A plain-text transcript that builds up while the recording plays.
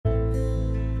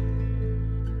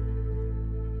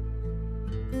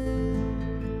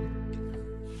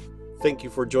Thank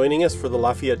you for joining us for the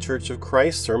Lafayette Church of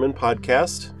Christ Sermon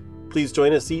Podcast. Please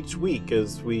join us each week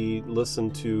as we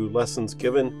listen to lessons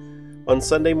given on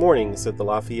Sunday mornings at the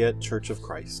Lafayette Church of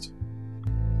Christ.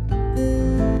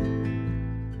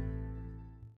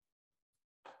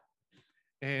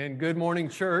 And good morning,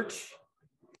 church.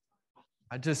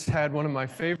 I just had one of my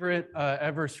favorite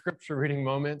ever scripture reading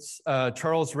moments.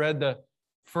 Charles read the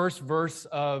first verse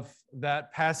of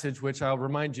that passage, which I'll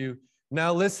remind you.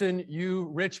 Now listen, you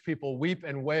rich people, weep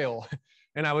and wail.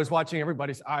 And I was watching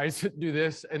everybody's eyes do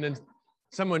this, and then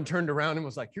someone turned around and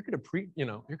was like, "You're going to preach, you're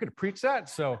going to preach that."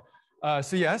 So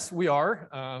yes, we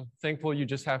are thankful. You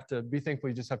just have to be thankful.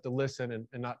 You just have to listen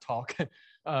and not talk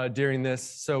during this.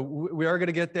 So we are going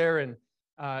to get there, and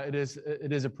it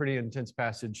is a pretty intense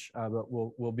passage, but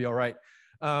we'll be all right.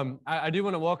 I do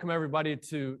want to welcome everybody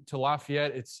to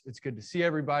Lafayette. It's good to see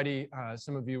everybody.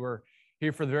 Some of you are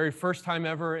here for the very first time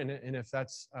ever, and if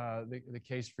that's the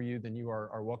case for you, then you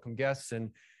are welcome guests.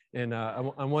 And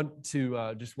I want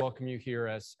to just welcome you here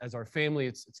as our family.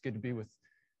 It's good to be with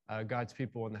God's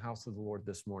people in the house of the Lord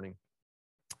this morning.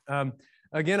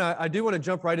 Again, I do want to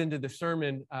jump right into the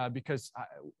sermon because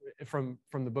from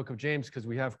the book of James, because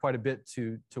we have quite a bit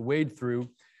to wade through.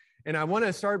 And I want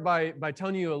to start by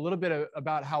telling you a little bit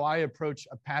about how I approach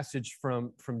a passage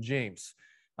from James.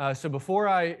 So before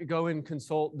I go and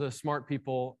consult the smart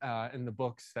people in the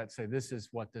books that say this is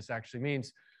what this actually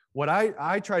means, what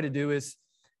I try to do is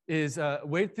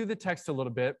wade through the text a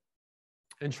little bit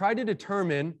and try to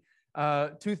determine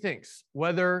two things: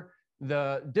 whether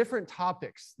the different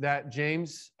topics that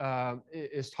James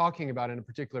is talking about in a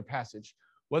particular passage,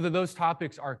 whether those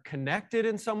topics are connected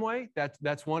in some way.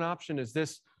 That's one option. Is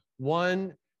this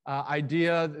one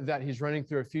idea that he's running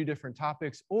through a few different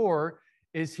topics, or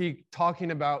is he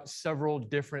talking about several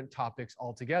different topics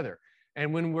altogether?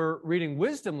 And when we're reading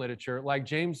wisdom literature like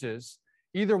James is,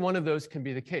 either one of those can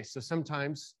be the case. So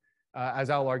sometimes, as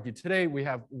I'll argue today, we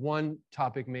have one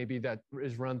topic maybe that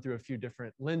is run through a few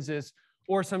different lenses,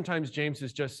 or sometimes James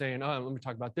is just saying, oh, let me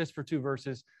talk about this for 2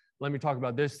 verses. Let me talk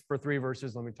about this for 3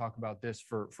 verses. Let me talk about this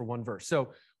for 1 verse.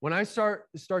 So when I start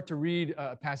to read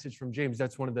a passage from James,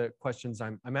 that's one of the questions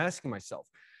I'm asking myself.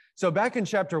 So back in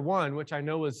chapter 1, which I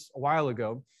know was a while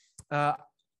ago,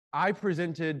 I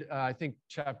presented, I think,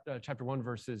 chapter 1,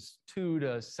 verses 2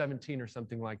 to 17 or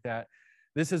something like that.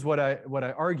 This is what I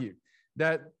argued,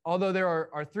 that although there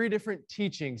are 3 different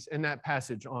teachings in that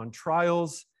passage on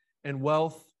trials and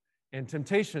wealth and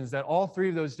temptations, that all 3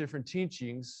 of those different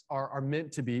teachings are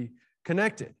meant to be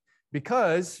connected,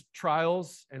 because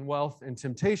trials and wealth and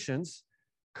temptations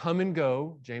come and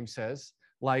go, James says,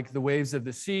 like the waves of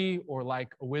the sea, or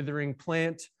like a withering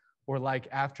plant, or like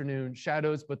afternoon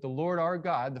shadows. But the Lord our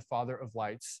God, the Father of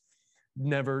lights,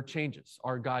 never changes.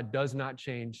 Our God does not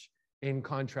change, in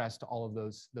contrast to all of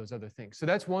those other things. So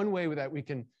that's one way that we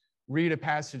can read a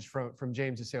passage from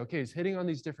James to say, okay, he's hitting on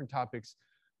these different topics,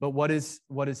 but what is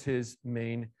his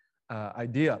main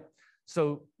idea?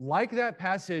 So like that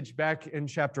passage back in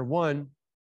chapter 1,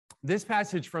 this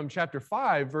passage from chapter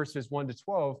 5, verses 1 to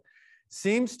 12,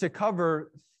 seems to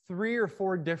cover 3 or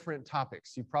 4 different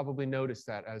topics. You probably noticed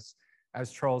that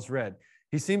as Charles read.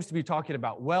 He seems to be talking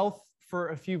about wealth for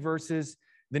a few verses,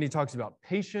 then he talks about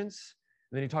patience,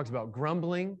 then he talks about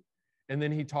grumbling, and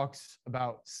then he talks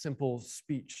about simple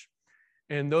speech.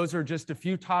 And those are just a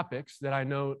few topics that I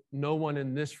know no one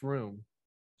in this room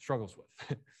struggles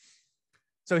with.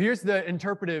 So here's the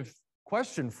interpretive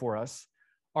question for us.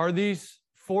 Are these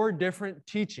 4 different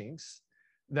teachings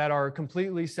that are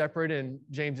completely separate, and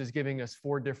James is giving us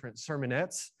 4 different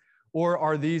sermonettes, or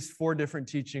are these 4 different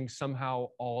teachings somehow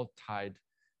all tied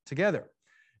together?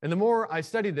 And the more I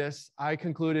studied this, I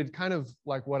concluded, kind of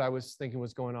like what I was thinking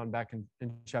was going on back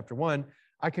in chapter 1,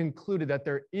 I concluded that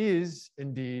there is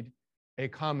indeed a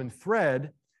common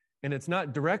thread, and it's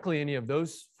not directly any of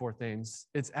those 4 things.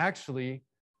 It's actually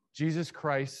Jesus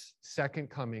Christ's second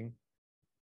coming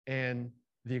and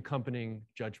the accompanying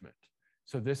judgment.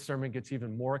 So this sermon gets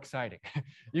even more exciting.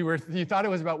 You thought it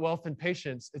was about wealth and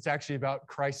patience. It's actually about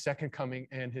Christ's second coming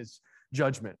and his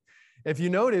judgment. If you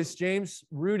notice, James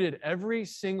rooted every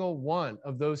single one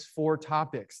of those 4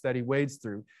 topics that he wades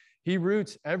through. He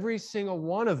roots every single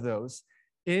one of those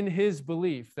in his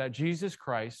belief that Jesus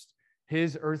Christ,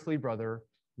 his earthly brother,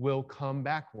 will come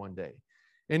back one day.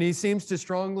 And he seems to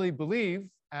strongly believe,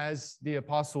 as the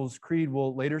Apostles' Creed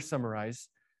will later summarize,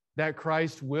 that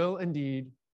Christ will indeed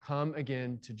come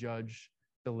again to judge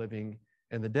the living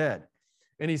and the dead.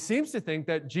 And he seems to think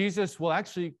that Jesus will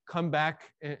actually come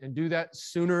back and do that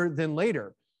sooner than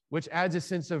later, which adds a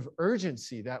sense of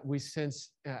urgency that we sense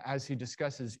as he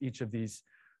discusses each of these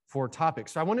 4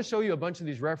 topics. So I want to show you a bunch of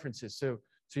these references. So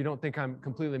so you don't think I'm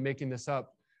completely making this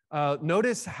up.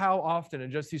 Notice how often in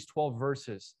just these 12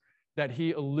 verses that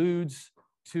he alludes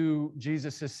to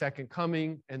Jesus' second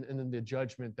coming and then the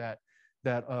judgment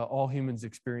that all humans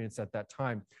experience at that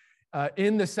time.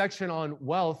 In the section on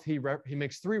wealth, he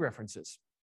makes three references.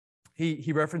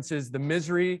 He references the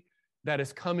misery that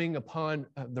is coming upon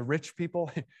the rich people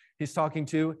he's talking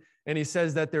to, and he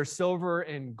says that their silver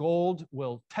and gold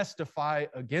will testify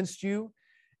against you,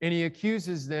 and he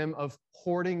accuses them of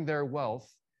hoarding their wealth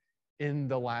in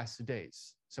the last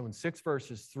days. So in 6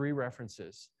 verses, 3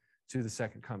 references to the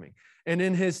second coming. And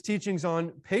in his teachings on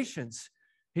patience,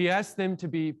 he asks them to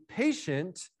be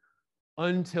patient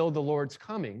until the Lord's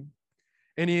coming.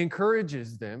 And he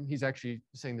encourages them, he's actually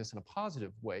saying this in a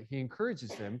positive way, he encourages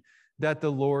them that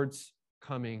the Lord's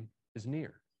coming is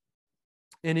near.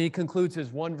 And he concludes his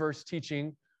 1-verse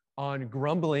teaching on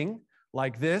grumbling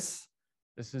like this.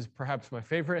 This is perhaps my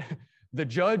favorite. The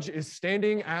judge is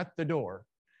standing at the door.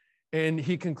 And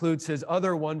he concludes his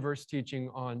other 1-verse teaching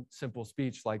on simple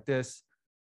speech like this.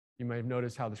 You may have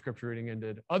noticed how the scripture reading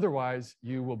ended. Otherwise,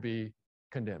 you will be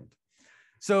condemned.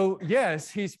 So yes,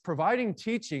 he's providing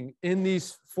teaching in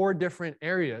these 4 different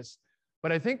areas.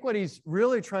 But I think what he's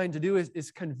really trying to do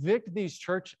is convict these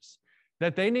churches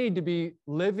that they need to be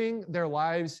living their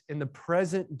lives in the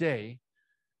present day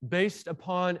based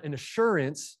upon an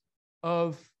assurance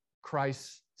of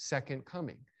Christ's second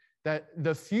coming, that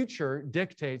the future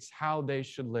dictates how they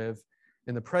should live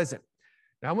in the present.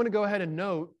 Now, I'm going to go ahead and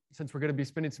note, since we're going to be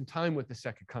spending some time with the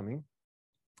second coming,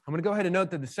 I'm going to go ahead and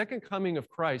note that the second coming of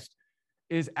Christ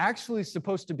is actually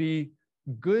supposed to be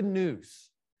good news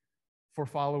for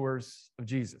followers of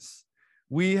Jesus.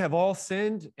 We have all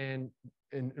sinned and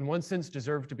in one sense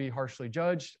deserve to be harshly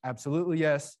judged. Absolutely,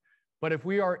 yes. But if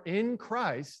we are in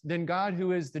Christ, then God,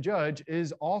 who is the judge,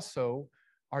 is also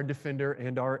our defender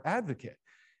and our advocate.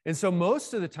 And so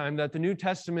most of the time that the New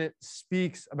Testament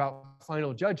speaks about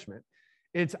final judgment,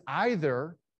 it's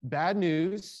either bad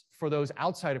news for those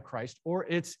outside of Christ, or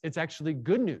it's actually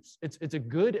good news. It's a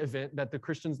good event that the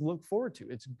Christians look forward to.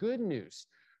 It's good news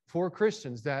for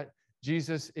Christians that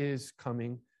Jesus is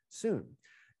coming soon.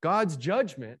 God's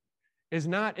judgment is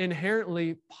not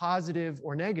inherently positive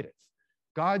or negative.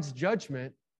 God's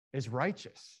judgment is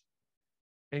righteous,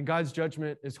 and God's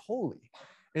judgment is holy.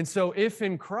 And so if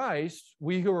in Christ,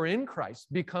 we who are in Christ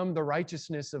become the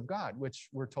righteousness of God, which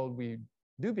we're told we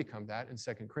do become that in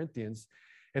 2 Corinthians,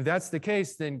 if that's the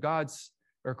case, then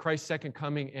Christ's second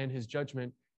coming and his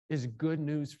judgment is good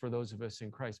news for those of us in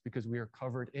Christ, because we are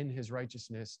covered in his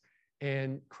righteousness,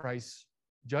 and Christ's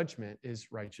judgment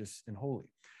is righteous and holy.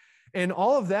 And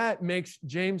all of that makes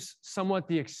James somewhat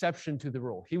the exception to the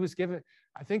rule. He was given,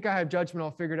 I think I have judgment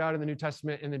all figured out in the New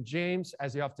Testament, and then James,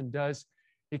 as he often does,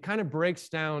 he kind of breaks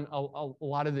down a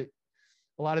lot of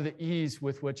the ease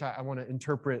with which I want to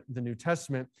interpret the New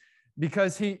Testament,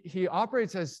 because he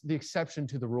operates as the exception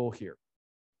to the rule here.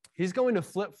 He's going to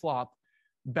flip-flop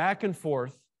back and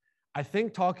forth, I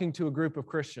think, talking to a group of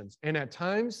Christians. And at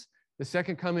times, the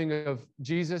second coming of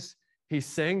Jesus, he's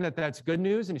saying that that's good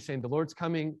news, and he's saying the Lord's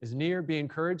coming is near, be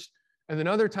encouraged. And then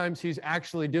other times, he's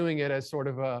actually doing it as sort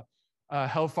of a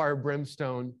hellfire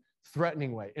brimstone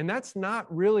threatening way. And that's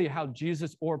not really how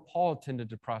Jesus or Paul tended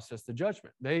to process the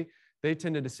judgment. They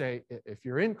tended to say, if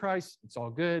you're in Christ, it's all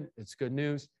good, it's good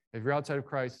news. If you're outside of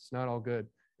Christ, it's not all good,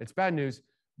 it's bad news.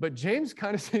 But James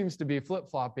kind of seems to be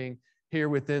flip-flopping here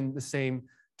within the same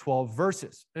 12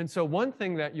 verses. And so one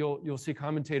thing that you'll see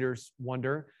commentators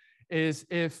wonder is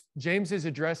if James is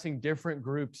addressing different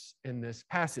groups in this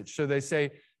passage. So they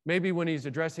say maybe when he's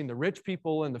addressing the rich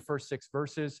people in the first 6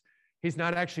 verses, he's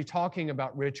not actually talking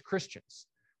about rich Christians,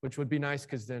 which would be nice,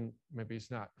 because then maybe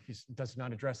he's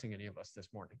not addressing any of us this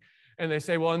morning. And they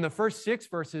say, well, in the first 6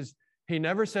 verses, he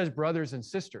never says brothers and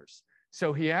sisters.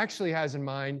 So he actually has in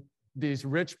mind these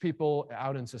rich people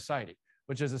out in society,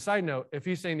 which, as a side note, if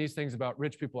he's saying these things about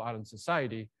rich people out in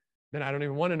society, then I don't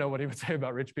even want to know what he would say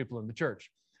about rich people in the church.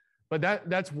 But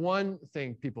that's one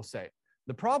thing people say.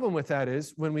 The problem with that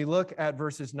is when we look at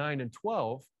verses 9 and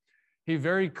 12, he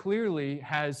very clearly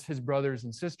has his brothers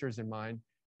and sisters in mind,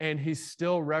 and he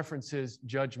still references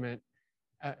judgment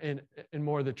in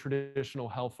more the traditional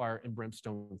hellfire and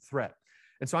brimstone threat.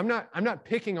 And so I'm not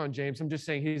picking on James. I'm just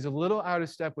saying he's a little out of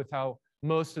step with how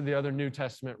most of the other New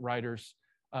Testament writers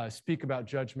speak about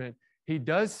judgment. He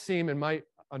does seem, in my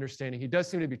understanding,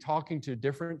 to be talking to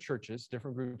different churches,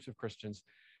 different groups of Christians,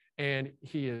 and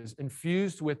he is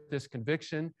infused with this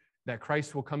conviction that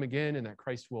Christ will come again and that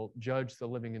Christ will judge the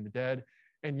living and the dead.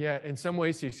 And yet, in some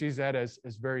ways, he sees that as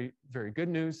very, very good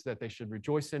news that they should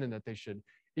rejoice in and that they should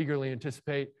eagerly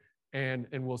anticipate. And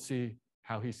we'll see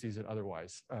how he sees it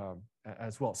otherwise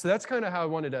as well. So that's kind of how I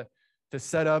wanted to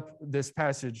set up this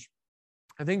passage.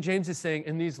 I think James is saying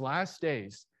in these last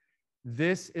days,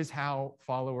 this is how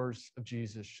followers of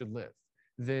Jesus should live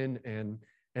then and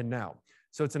now.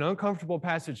 So it's an uncomfortable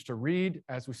passage to read,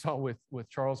 as we saw with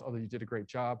Charles, although you did a great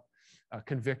job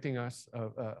convicting us,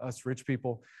 us rich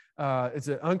people. It's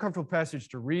an uncomfortable passage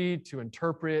to read, to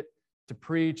interpret, to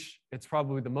preach. It's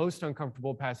probably the most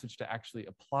uncomfortable passage to actually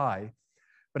apply.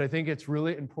 But I think it's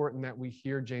really important that we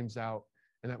hear James out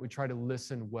and that we try to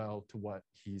listen well to what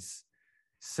he's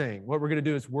saying. What we're going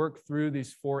to do is work through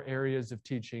these 4 areas of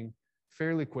teaching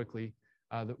fairly quickly.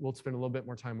 That we'll spend a little bit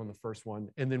more time on the first one,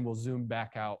 and then we'll zoom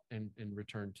back out and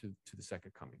return to the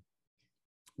second coming.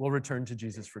 We'll return to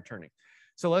Jesus returning.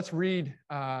 So let's read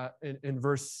in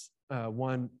verse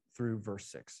 1 through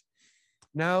verse 6.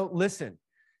 Now listen,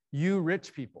 you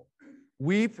rich people,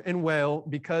 weep and wail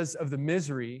because of the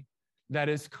misery that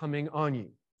is coming on you.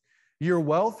 Your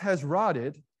wealth has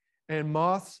rotted, and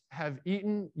moths have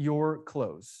eaten your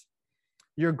clothes.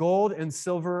 Your gold and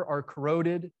silver are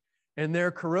corroded, and their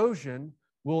corrosion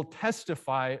will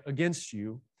testify against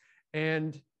you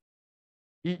and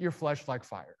eat your flesh like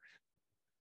fire.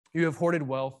 You have hoarded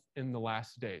wealth in the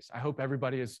last days. I hope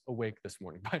everybody is awake this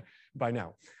morning by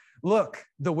now. Look,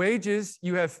 the wages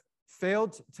you have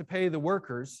failed to pay the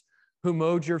workers who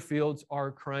mowed your fields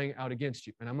are crying out against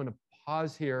you. And I'm going to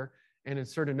pause here and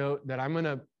insert a note that I'm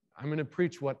going to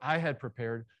preach what I had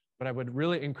prepared, but I would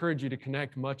really encourage you to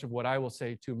connect much of what I will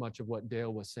say to much of what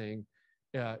Dale was saying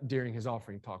during his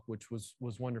offering talk, which was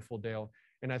wonderful, Dale.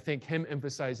 And I think him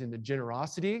emphasizing the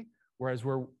generosity, whereas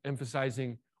we're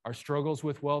emphasizing our struggles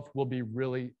with wealth, will be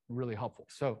really, really helpful.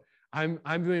 So I'm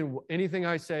doing anything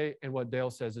I say and what Dale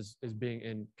says is being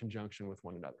in conjunction with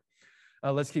one another.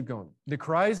 Let's keep going. The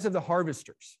cries of the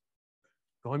harvesters,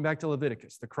 going back to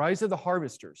Leviticus, the cries of the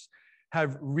harvesters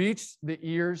have reached the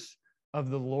ears of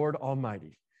the Lord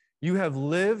Almighty. You have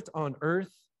lived on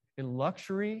earth in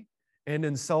luxury and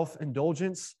in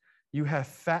self-indulgence. You have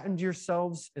fattened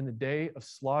yourselves in the day of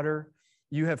slaughter.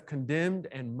 You have condemned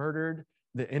and murdered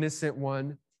the innocent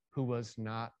one who was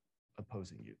not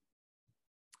opposing you.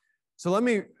 So let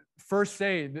me first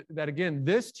say that again,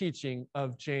 this teaching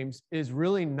of James is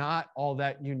really not all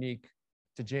that unique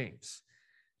to James.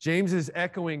 James is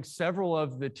echoing several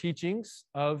of the teachings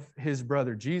of his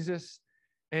brother Jesus,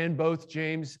 and both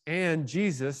James and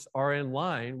Jesus are in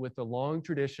line with the long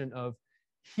tradition of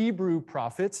Hebrew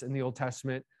prophets in the Old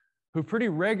Testament who pretty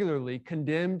regularly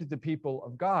condemned the people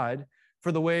of God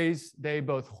for the ways they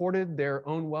both hoarded their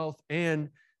own wealth and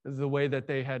the way that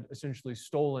they had essentially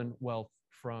stolen wealth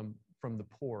from the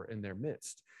poor in their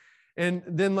midst. And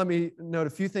then let me note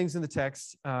a few things in the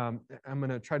text. I'm going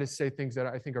to try to say things that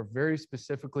I think are very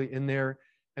specifically in there.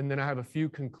 And then I have a few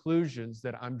conclusions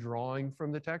that I'm drawing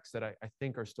from the text that I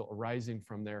think are still arising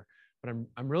from there. But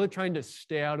I'm really trying to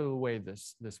stay out of the way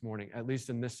this morning, at least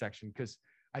in this section, because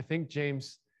I think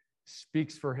James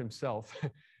speaks for himself.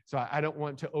 So I don't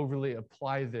want to overly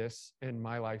apply this in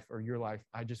my life or your life.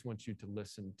 I just want you to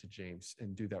listen to James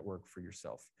and do that work for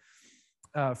yourself.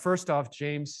 First off,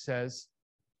 James says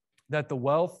that the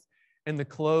wealth and the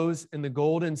clothes and the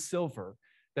gold and silver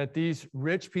that these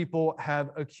rich people have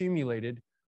accumulated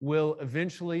will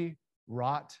eventually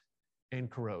rot and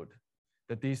corrode,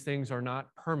 that these things are not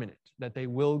permanent, that they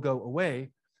will go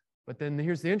away. But then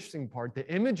here's the interesting part. The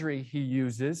imagery he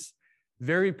uses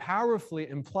very powerfully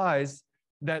implies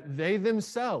that they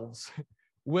themselves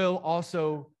will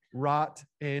also rot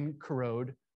and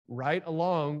corrode right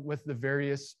along with the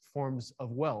various forms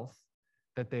of wealth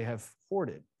that they have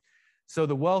hoarded. So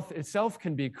the wealth itself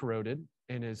can be corroded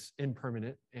and is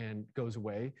impermanent and goes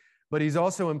away, but he's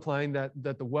also implying that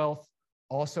the wealth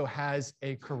also has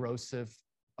a corrosive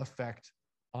effect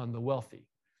on the wealthy.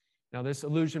 Now, this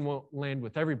illusion won't land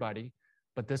with everybody,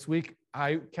 but this week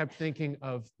I kept thinking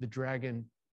of the dragon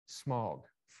Smaug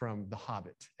from The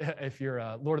Hobbit. If you're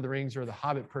a Lord of the Rings or the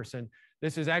Hobbit person,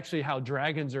 this is actually how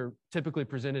dragons are typically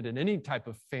presented in any type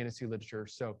of fantasy literature.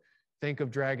 So think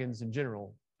of dragons in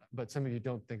general, but some of you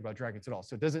don't think about dragons at all.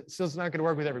 So it's not going to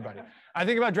work with everybody. I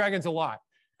think about dragons a lot.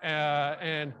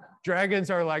 And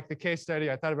dragons are like the case study.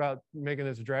 I thought about making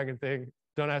this a dragon thing.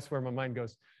 Don't ask where my mind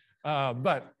goes.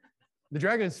 But the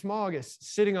dragon Smaug is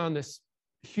sitting on this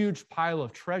huge pile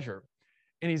of treasure,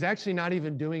 and he's actually not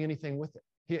even doing anything with it.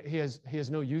 He has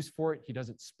no use for it. He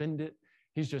doesn't spend it.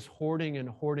 He's just hoarding and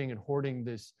hoarding and hoarding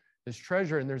this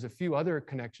treasure. And there's a few other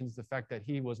connections. The fact that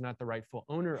he was not the rightful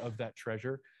owner of that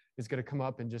treasure is going to come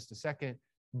up in just a second.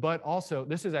 But also,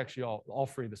 this is actually all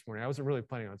free this morning. I wasn't really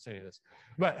planning on saying this.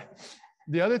 But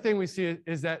the other thing we see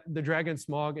is that the dragon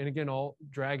Smaug, and again, all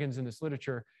dragons in this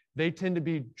literature, they tend to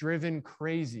be driven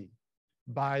crazy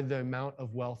by the amount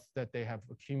of wealth that they have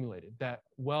accumulated. That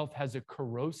wealth has a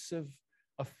corrosive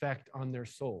effect on their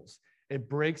souls. It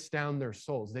breaks down their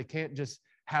souls. They can't just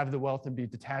have the wealth and be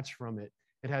detached from it.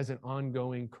 It has an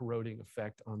ongoing corroding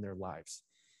effect on their lives.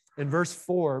 In verse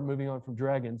 4, moving on from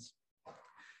dragons,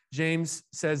 James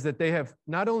says that they have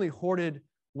not only hoarded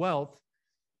wealth,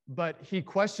 but he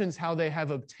questions how they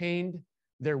have obtained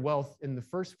their wealth in the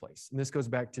first place. And this goes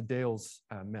back to Dale's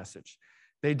message.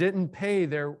 They didn't pay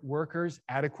their workers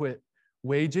adequate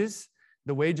wages.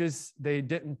 The wages they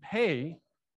didn't pay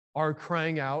are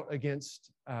crying out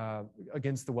against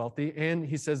the wealthy. And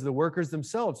he says the workers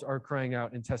themselves are crying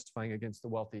out and testifying against the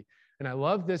wealthy. And I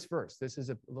love this verse. This is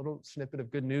a little snippet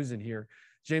of good news in here.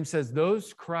 James says,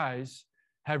 those cries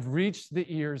have reached the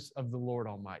ears of the Lord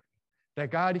Almighty.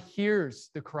 That God hears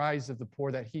the cries of the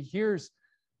poor, that he hears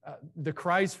the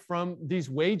cries from these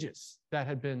wages that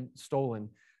had been stolen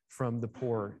from the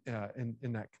poor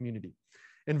in that community.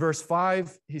 In verse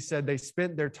 5, he said they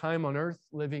spent their time on earth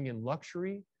living in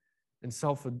luxury and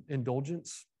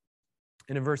self-indulgence.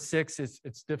 And in verse 6,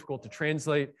 it's difficult to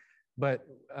translate, but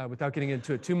without getting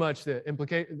into it too much, the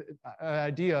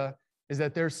idea is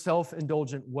that their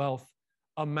self-indulgent wealth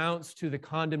amounts to the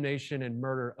condemnation and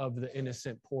murder of the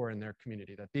innocent poor in their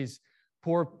community, that these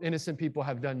poor, innocent people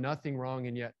have done nothing wrong,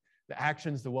 and yet the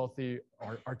actions the wealthy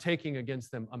are taking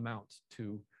against them amount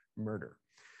to murder.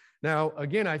 Now,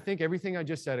 again, I think everything I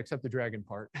just said, except the dragon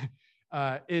part,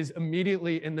 is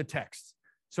immediately in the text.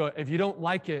 So if you don't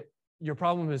like it, your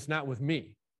problem is not with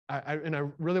me. And I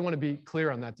really want to be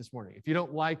clear on that this morning. If you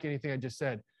don't like anything I just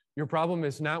said, your problem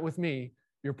is not with me.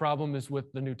 Your problem is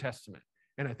with the New Testament.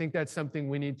 And I think that's something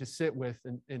we need to sit with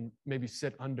and maybe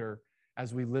sit under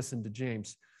as we listen to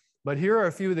James. But here are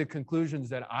a few of the conclusions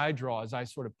that I draw as I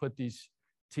sort of put these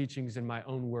teachings in my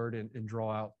own word and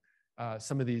draw out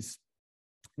some of these.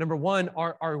 Number one,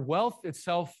 our wealth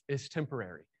itself is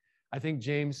temporary. I think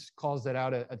James calls that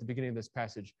out at the beginning of this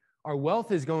passage. Our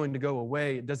wealth is going to go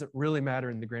away. It doesn't really matter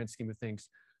in the grand scheme of things.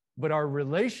 But our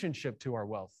relationship to our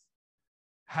wealth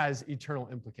has eternal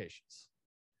implications.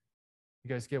 You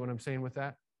guys get what I'm saying with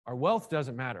that? Our wealth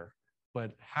doesn't matter,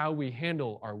 but how we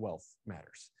handle our wealth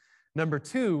matters. Number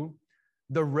two,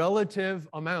 the relative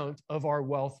amount of our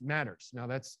wealth matters. Now,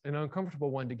 that's an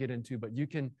uncomfortable one to get into, but you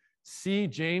can see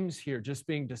James here just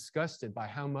being disgusted by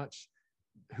how much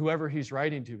whoever he's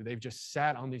writing to, they've just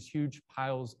sat on these huge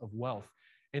piles of wealth.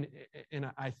 And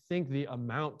I think the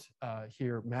amount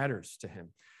here matters to him.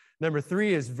 Number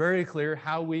three is very clear.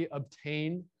 How we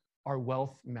obtain our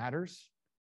wealth matters.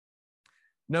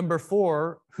 Number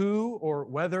four, who or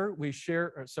whether we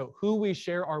share, who we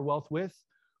share our wealth with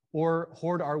or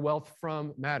hoard our wealth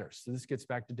from matters. So this gets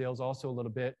back to Dale's also a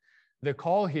little bit. The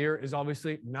call here is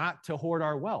obviously not to hoard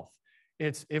our wealth.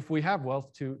 It's if we have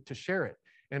wealth to share it.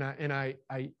 And I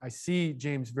see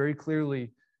James very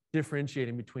clearly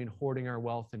differentiating between hoarding our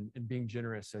wealth and being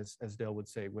generous, as Dale would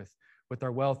say, with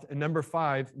our wealth. And number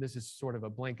five, this is sort of a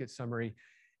blanket summary.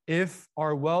 If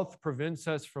our wealth prevents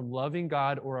us from loving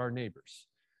God or our neighbors,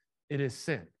 it is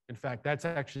sin. In fact, that's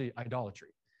actually idolatry.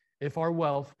 If our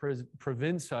wealth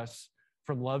prevents us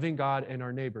from loving God and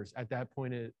our neighbors, at that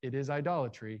point, it is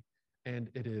idolatry and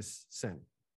it is sin.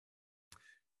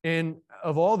 And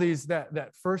of all these,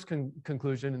 that first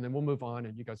conclusion, and then we'll move on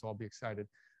and you guys will all be excited.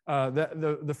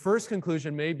 The first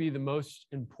conclusion may be the most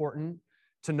important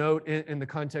to note in the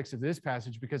context of this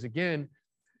passage, because again,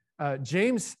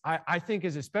 James, I think,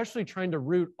 is especially trying to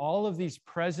root all of these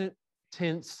present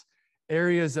tense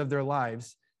areas of their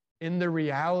lives in the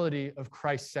reality of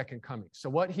Christ's second coming. So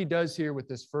what he does here with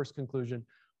this first conclusion,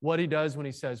 what he does when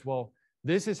he says, well,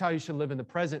 this is how you should live in the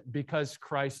present because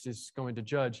Christ is going to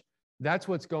judge. That's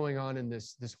what's going on in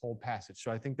this whole passage.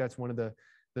 So I think that's one of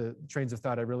the trains of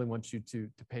thought I really want you to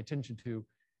pay attention to.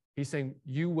 He's saying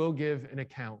you will give an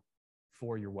account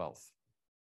for your wealth.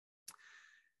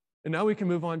 And now we can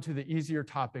move on to the easier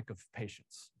topic of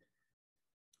patience.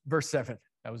 Verse 7.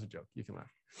 That was a joke. You can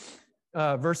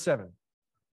laugh. Verse 7.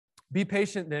 Be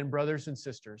patient then, brothers and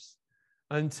sisters,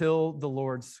 until the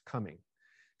Lord's coming.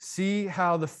 See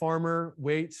how the farmer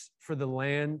waits for the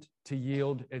land to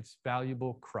yield its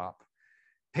valuable crop,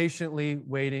 patiently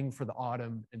waiting for the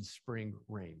autumn and spring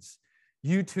rains.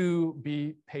 You too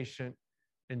be patient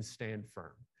and stand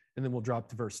firm. And then we'll drop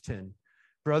to verse 10.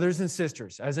 Brothers and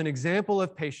sisters, as an example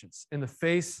of patience in the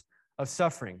face of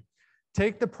suffering,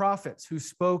 take the prophets who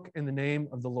spoke in the name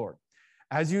of the Lord.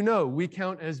 As you know, we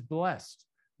count as blessed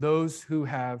those who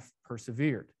have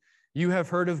persevered. You have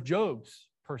heard of Job's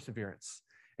perseverance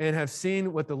and have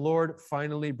seen what the Lord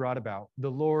finally brought about. The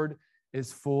Lord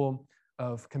is full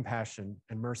of compassion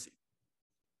and mercy.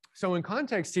 So in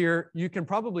context here, you can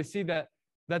probably see that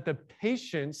the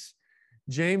patience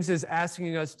James is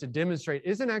asking us to demonstrate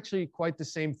isn't actually quite the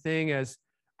same thing as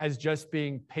just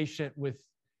being patient with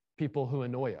people who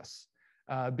annoy us.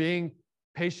 Being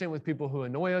patient with people who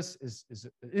annoy us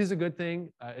is a good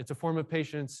thing. It's a form of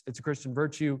patience. It's a Christian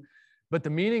virtue. But the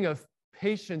meaning of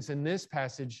patience in this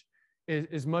passage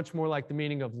is much more like the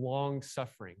meaning of long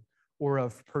suffering or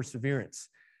of perseverance.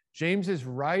 James is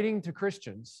writing to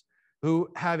Christians who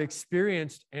have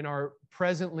experienced and are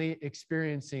presently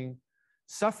experiencing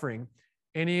suffering.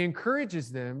 And he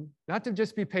encourages them not to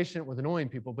just be patient with annoying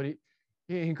people, but he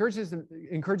encourages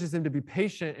them to be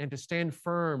patient and to stand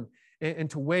firm and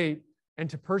to wait and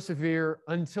to persevere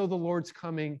until the Lord's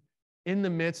coming in the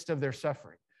midst of their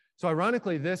suffering. So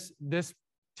ironically, this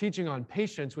teaching on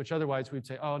patience, which otherwise we'd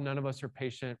say, oh, none of us are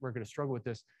patient, we're going to struggle with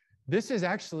this. This is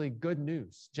actually good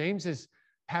news. James is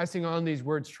passing on these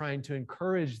words, trying to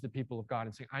encourage the people of God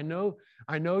and saying, I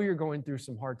know you're going through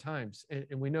some hard times.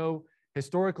 And we know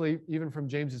historically, even from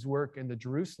James's work in the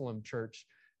Jerusalem church,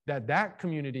 that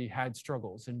community had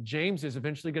struggles. And James is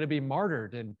eventually going to be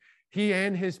martyred. And he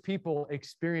and his people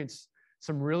experienced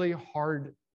some really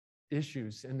hard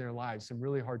issues in their lives, some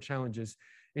really hard challenges.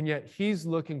 And yet he's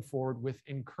looking forward with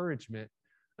encouragement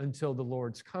until the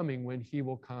Lord's coming, when he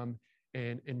will come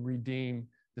and redeem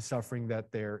the suffering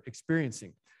that they're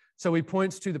experiencing. So he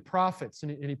points to the prophets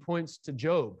and he points to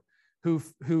Job,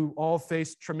 who all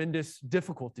faced tremendous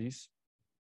difficulties,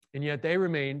 and yet they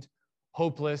remained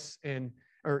hopeful and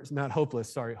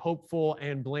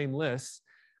blameless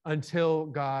until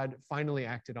God finally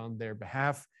acted on their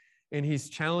behalf. And he's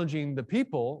challenging the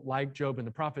people, like Job and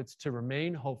the prophets, to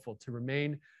remain hopeful, to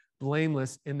remain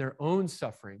blameless in their own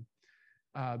suffering,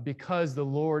 because the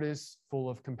Lord is full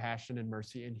of compassion and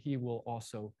mercy, and he will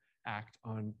also act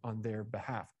on their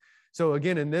behalf. So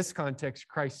again, in this context,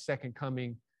 Christ's second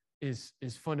coming is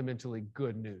fundamentally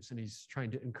good news, and he's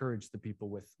trying to encourage the people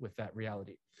with that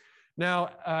reality. Now,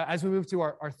 as we move to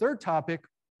our third topic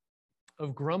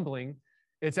of grumbling,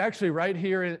 it's actually right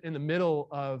here in the middle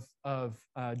of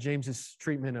James's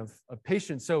treatment of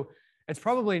patience. So it's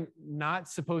probably not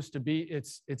supposed to be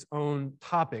its own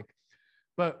topic,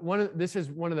 but this is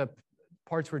one of the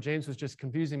parts where James was just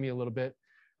confusing me a little bit,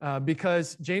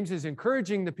 because James is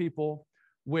encouraging the people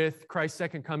with Christ's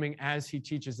second coming as he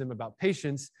teaches them about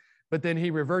patience, but then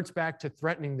he reverts back to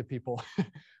threatening the people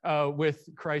with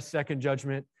Christ's second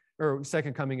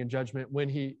coming and judgment when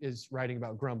he is writing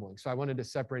about grumbling. So I wanted to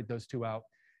separate those two out,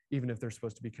 even if they're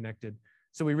supposed to be connected.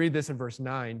 So we read this in verse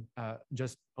 9,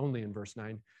 just only in verse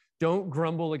 9. Don't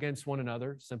grumble against one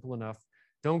another, simple enough.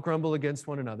 Don't grumble against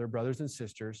one another, brothers and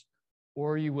sisters,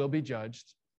 or you will be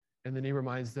judged. And then he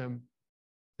reminds them,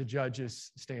 the judge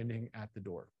is standing at the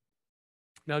door.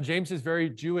 Now, James's very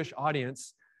Jewish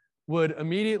audience would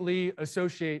immediately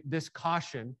associate this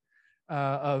caution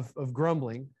of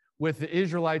grumbling with the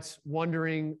Israelites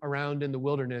wandering around in the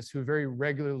wilderness, who very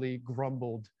regularly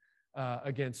grumbled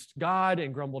against God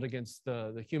and grumbled against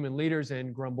the human leaders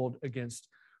and grumbled against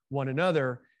one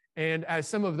another. And as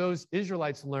some of those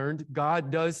Israelites learned, God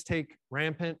does take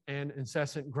rampant and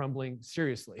incessant grumbling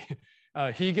seriously.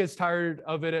 He gets tired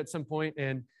of it at some point,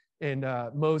 and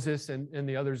Moses and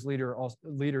the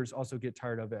leaders also get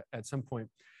tired of it at some point.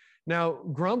 Now,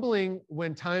 grumbling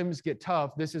when times get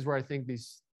tough, this is where I think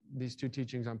these two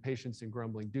teachings on patience and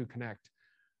grumbling do connect.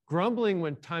 Grumbling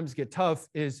when times get tough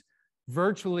is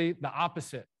virtually the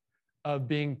opposite of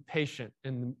being patient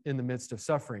in the midst of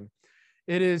suffering.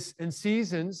 It is in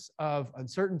seasons of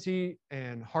uncertainty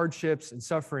and hardships and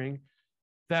suffering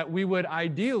that we would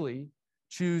ideally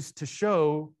choose to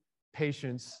show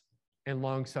patience and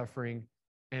long suffering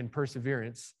and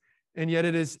perseverance. And yet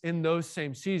it is in those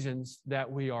same seasons that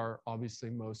we are obviously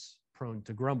most prone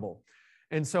to grumble.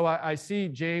 And so I see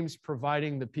James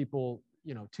providing the people,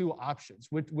 two options.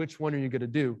 Which one are you going to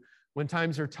do? When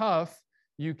times are tough,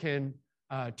 you can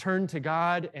turn to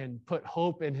God and put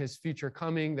hope in his future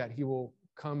coming, that he will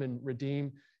come and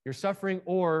redeem your suffering.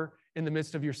 Or in the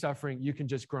midst of your suffering, you can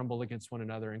just grumble against one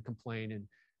another and complain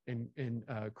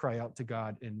and cry out to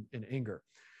God in anger.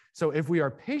 So if we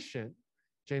are patient,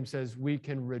 James says, we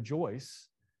can rejoice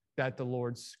that the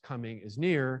Lord's coming is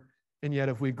near. And yet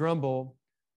if we grumble,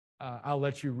 I'll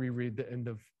let you reread the end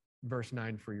of verse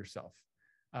 9 for yourself.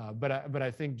 But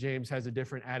I think James has a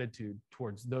different attitude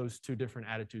towards those two different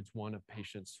attitudes, one of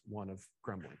patience, one of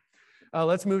grumbling.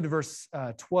 Let's move to verse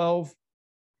 12.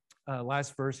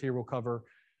 Last verse here we'll cover.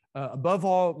 Above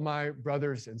all, my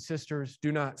brothers and sisters,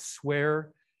 do not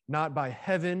swear, not by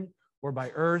heaven or by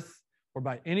earth or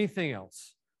by anything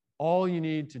else. All you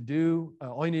need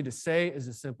to say is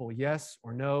a simple yes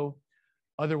or no.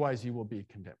 otherwise you will be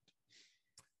condemned.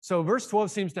 So verse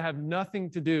 12 seems to have nothing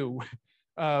to do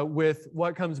with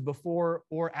what comes before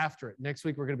or after it. Next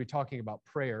week, we're going to be talking about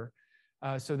prayer.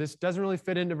 So this doesn't really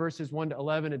fit into verses 1 to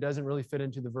 11. It doesn't really fit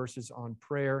into the verses on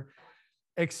prayer,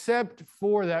 except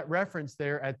for that reference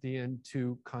there at the end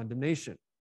to condemnation.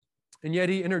 And yet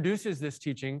he introduces this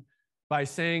teaching by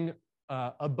saying,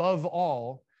 above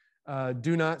all,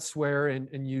 do not swear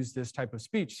and use this type of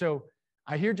speech. So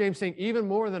I hear James saying, even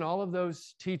more than all of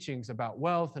those teachings about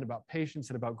wealth and about patience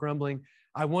and about grumbling,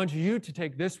 I want you to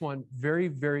take this one very,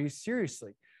 very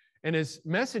seriously. And his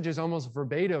message is almost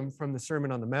verbatim from the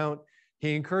Sermon on the Mount.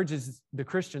 He encourages the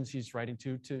Christians he's writing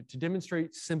to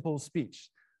demonstrate simple speech.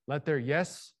 Let their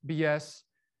yes be yes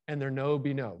and their no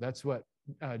be no. That's what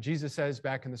Jesus says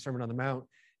back in the Sermon on the Mount.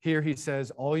 Here he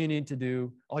says, all you need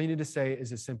to say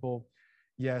is a simple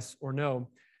yes or no.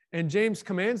 And James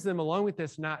commands them along with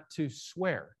this not to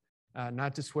swear on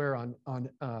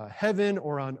heaven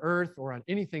or on earth or on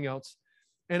anything else.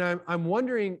 And I'm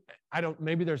wondering,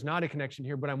 maybe there's not a connection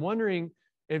here, but I'm wondering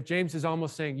if James is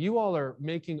almost saying you all are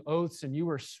making oaths and you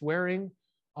are swearing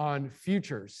on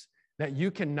futures that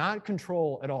you cannot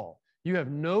control at all. You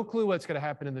have no clue what's going to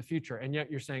happen in the future. And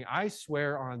yet you're saying, I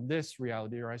swear on this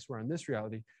reality, or I swear on this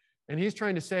reality. And he's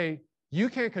trying to say, you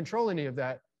can't control any of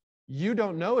that. You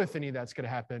don't know if any of that's going to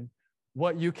happen.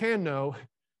 What you can know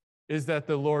is that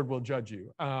the Lord will judge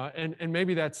you. And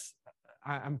maybe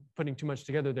I'm putting too much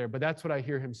together there, but that's what I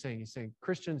hear him saying. He's saying,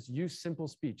 Christians, use simple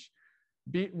speech.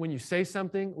 When you say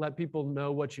something, let people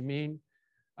know what you mean,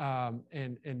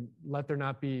 and let there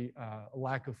not be a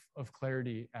lack of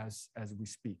clarity as we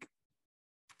speak.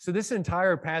 So this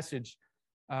entire passage,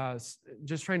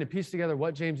 just trying to piece together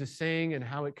what James is saying and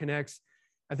how it connects,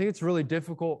 I think it's a really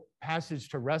difficult passage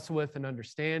to wrestle with and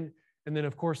understand. And then,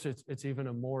 of course, it's even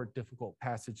a more difficult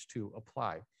passage to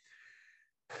apply.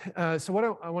 So what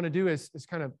I want to do is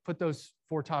kind of put those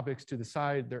 4 topics to the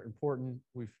side. They're important.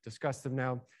 We've discussed them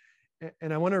now.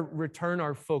 And I want to return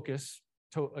our focus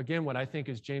to, again, what I think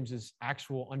is James's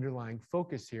actual underlying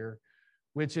focus here,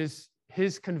 which is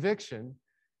his conviction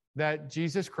that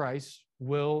Jesus Christ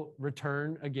will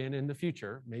return again in the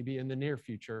future, maybe in the near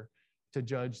future, to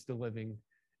judge the living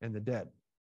and the dead.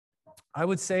 I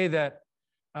would say that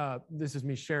this is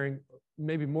me sharing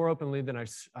maybe more openly than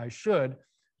I should,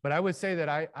 but I would say that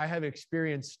I have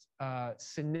experienced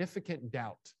significant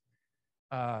doubt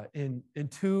in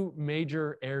 2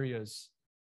 major areas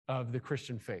of the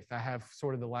Christian faith. I have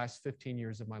sort of the last 15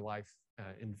 years of my life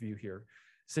in view here.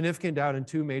 Significant doubt in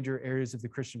 2 major areas of the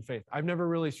Christian faith. I've never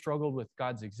really struggled with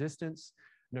God's existence,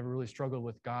 never really struggled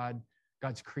with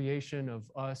God's creation of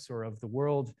us or of the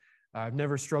world. I've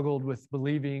never struggled with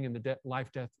believing in the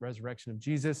life, death, resurrection of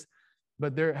Jesus.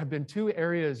 But there have been 2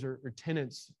 areas or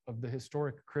tenets of the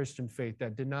historic Christian faith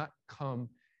that did not come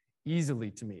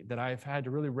easily to me, that I've had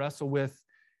to really wrestle with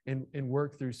and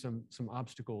work through some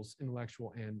obstacles,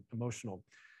 intellectual and emotional.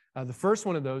 The first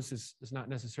one of those is not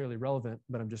necessarily relevant,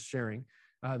 but I'm just sharing.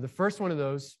 The first one of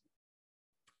those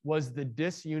was the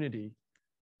disunity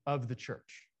of the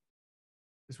church.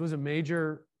 This was a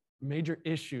major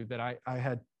issue that I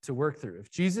had to work through.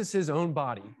 If Jesus' own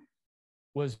body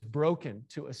was broken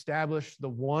to establish the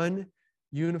one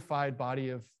unified body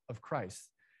of Christ,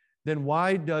 then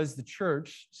why does the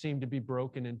church seem to be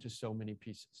broken into so many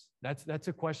pieces? That's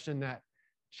a question that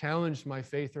challenged my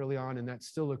faith early on, and that's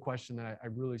still a question that I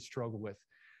really struggle with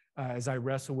as I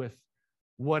wrestle with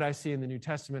what I see in the New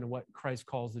Testament and what Christ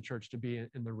calls the church to be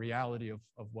and the reality of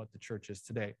what the church is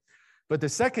today. But the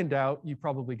second doubt, you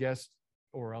probably guessed,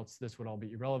 or else this would all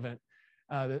be irrelevant.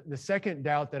 The second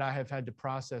doubt that I have had to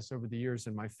process over the years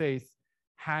in my faith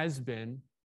has been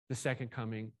the second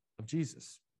coming of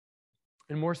Jesus.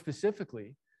 And more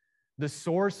specifically, the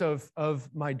source of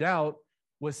my doubt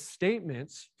was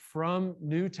statements from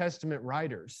New Testament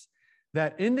writers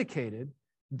that indicated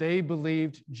they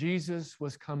believed Jesus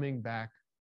was coming back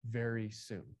very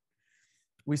soon.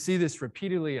 We see this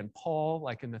repeatedly in Paul,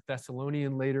 like in the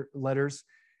Thessalonian letters,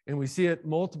 and we see it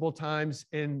multiple times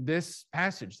in this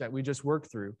passage that we just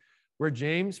worked through, where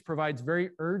James provides very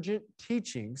urgent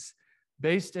teachings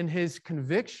based in his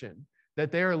conviction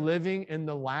that they are living in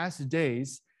the last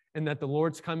days and that the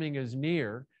Lord's coming is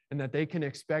near and that they can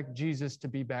expect Jesus to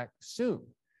be back soon.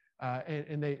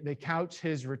 And they couch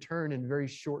his return in very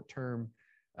short-term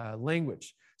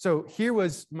language. So here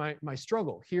was my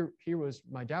struggle. Here was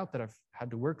my doubt that I've had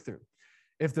to work through.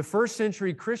 If the first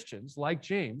century Christians, like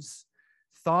James,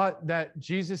 thought that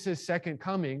Jesus' second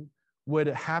coming would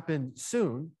happen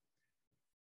soon,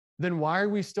 then why are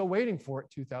we still waiting for it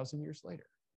 2,000 years later?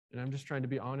 And I'm just trying to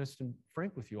be honest and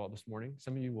frank with you all this morning.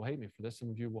 Some of you will hate me for this. Some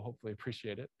of you will hopefully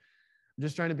appreciate it. I'm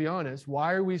just trying to be honest.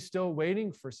 Why are we still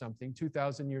waiting for something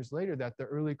 2,000 years later that the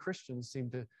early Christians seem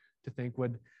to think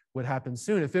would happen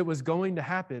soon? If it was going to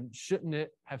happen, shouldn't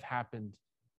it have happened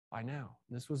by now?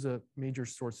 And this was a major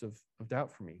source of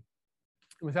doubt for me.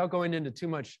 And without going into too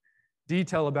much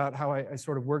detail about how I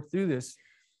sort of worked through this,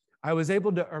 I was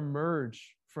able to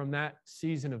emerge from that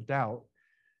season of doubt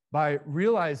by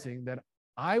realizing that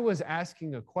I was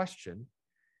asking a question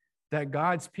that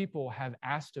God's people have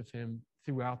asked of him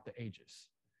throughout the ages.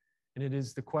 And it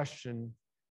is the question,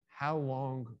 how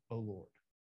long, O Lord?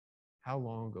 How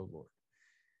long, O Lord?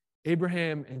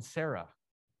 Abraham and Sarah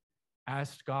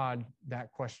asked God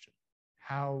that question,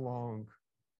 how long,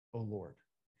 O Lord?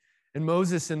 And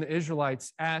Moses and the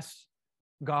Israelites asked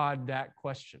God that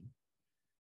question,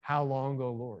 how long,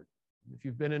 O Lord? If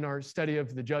you've been in our study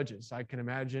of the Judges, I can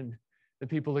imagine the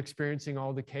people experiencing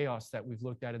all the chaos that we've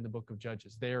looked at in the book of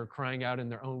Judges. They are crying out in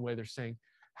their own way. They're saying,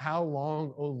 how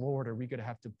long, O Lord, are we going to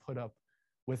have to put up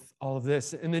with all of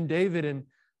this? And then David in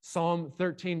Psalm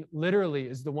 13 literally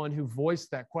is the one who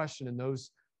voiced that question in those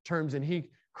terms. And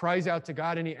he cries out to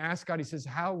God and he asks God, he says,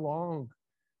 how long,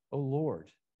 O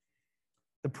Lord?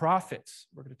 The prophets,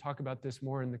 we're going to talk about this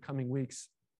more in the coming weeks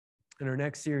in our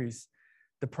next series.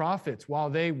 The prophets, while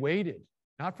they waited,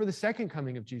 not for the second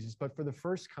coming of Jesus, but for the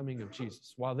first coming of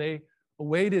Jesus, while they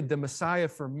awaited the Messiah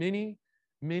for many,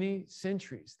 many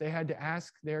centuries, they had to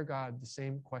ask their God the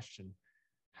same question,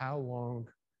 how long,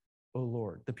 O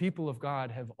Lord? The people of God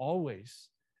have always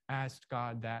asked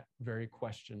God that very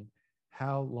question,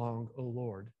 how long, O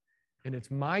Lord? And it's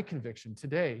my conviction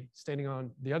today, standing on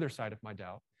the other side of my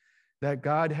doubt, that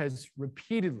God has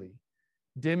repeatedly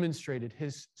demonstrated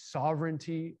his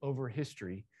sovereignty over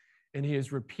history, and he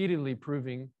has repeatedly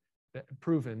proven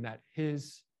that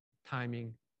his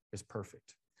timing is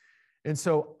perfect. And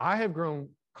so I have grown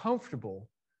comfortable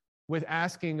with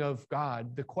asking of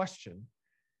God the question,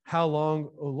 how long,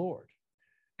 O Lord?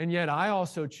 And yet I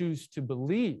also choose to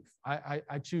believe.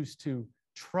 I choose to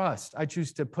trust. I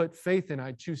choose to put faith in.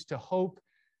 I choose to hope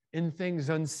in things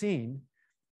unseen,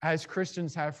 as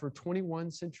Christians have for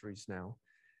 21 centuries now,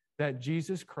 that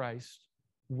Jesus Christ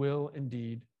will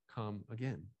indeed come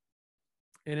again.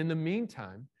 And in the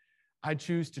meantime, I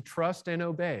choose to trust and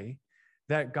obey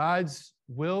that God's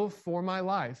will for my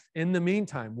life in the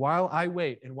meantime, while I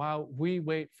wait and while we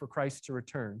wait for Christ to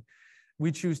return,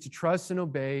 we choose to trust and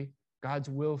obey God's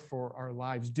will for our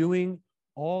lives, doing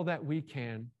all that we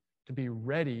can to be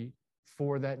ready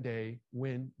for that day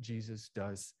when Jesus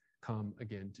does come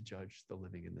again to judge the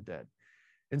living and the dead.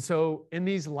 And so in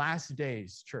these last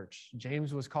days, church,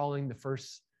 James was calling the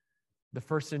first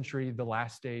century the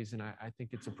last days. And I think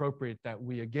it's appropriate that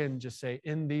we again just say,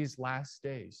 in these last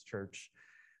days, church,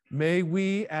 may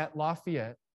we at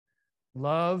Lafayette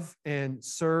love and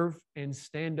serve and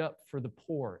stand up for the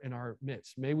poor in our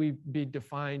midst. May we be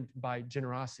defined by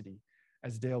generosity,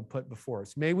 as Dale put before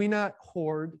us. May we not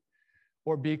hoard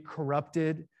or be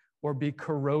corrupted or be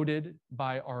corroded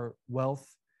by our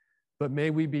wealth, but may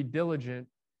we be diligent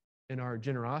in our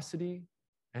generosity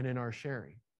and in our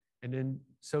sharing. And in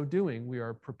so doing, we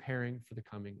are preparing for the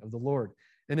coming of the Lord.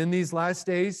 And in these last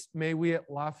days, may we at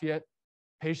Lafayette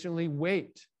patiently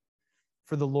wait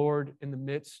for the Lord in the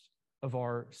midst of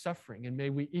our suffering. And may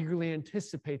we eagerly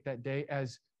anticipate that day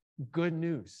as good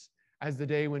news, as the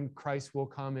day when Christ will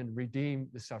come and redeem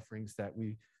the sufferings that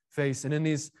we face. And in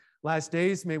these last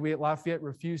days, may we at Lafayette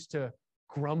refuse to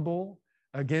grumble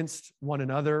against one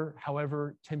another,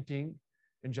 however tempting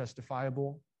and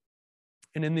justifiable.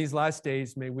 And in these last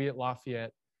days, may we at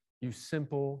Lafayette use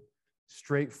simple,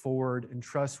 straightforward, and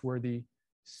trustworthy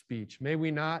speech. May we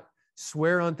not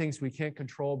swear on things we can't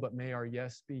control, but may our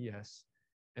yes be yes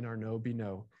and our no be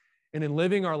no. And in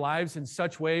living our lives in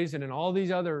such ways and in all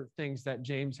these other things that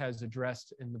James has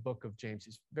addressed in the book of James,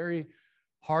 these very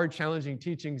hard, challenging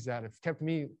teachings that have kept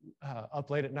me up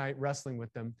late at night wrestling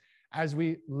with them. As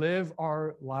we live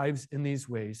our lives in these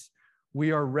ways,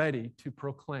 we are ready to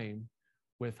proclaim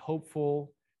with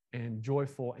hopeful and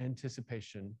joyful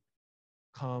anticipation,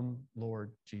 come,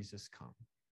 Lord Jesus, come.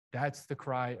 That's the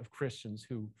cry of Christians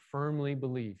who firmly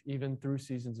believe, even through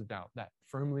seasons of doubt, that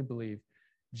firmly believe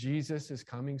Jesus is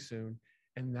coming soon,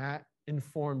 and that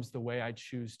informs the way I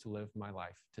choose to live my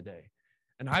life today.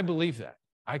 And I believe that.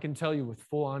 I can tell you with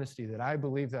full honesty that I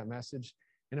believe that message.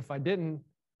 And if I didn't,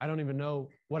 I don't even know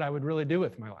what I would really do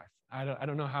with my life. I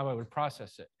don't know how I would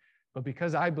process it. But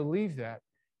because I believe that,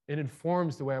 it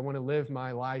informs the way I want to live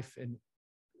my life and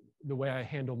the way I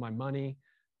handle my money,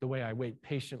 the way I wait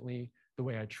patiently, the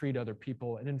way I treat other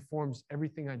people. It informs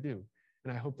everything I do.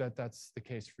 And I hope that that's the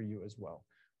case for you as well.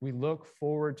 We look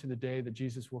forward to the day that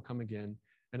Jesus will come again.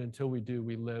 And until we do,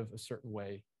 we live a certain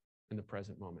way in the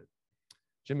present moment.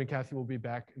 Jim and Kathy will be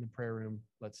back in the prayer room.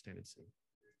 Let's stand and sing.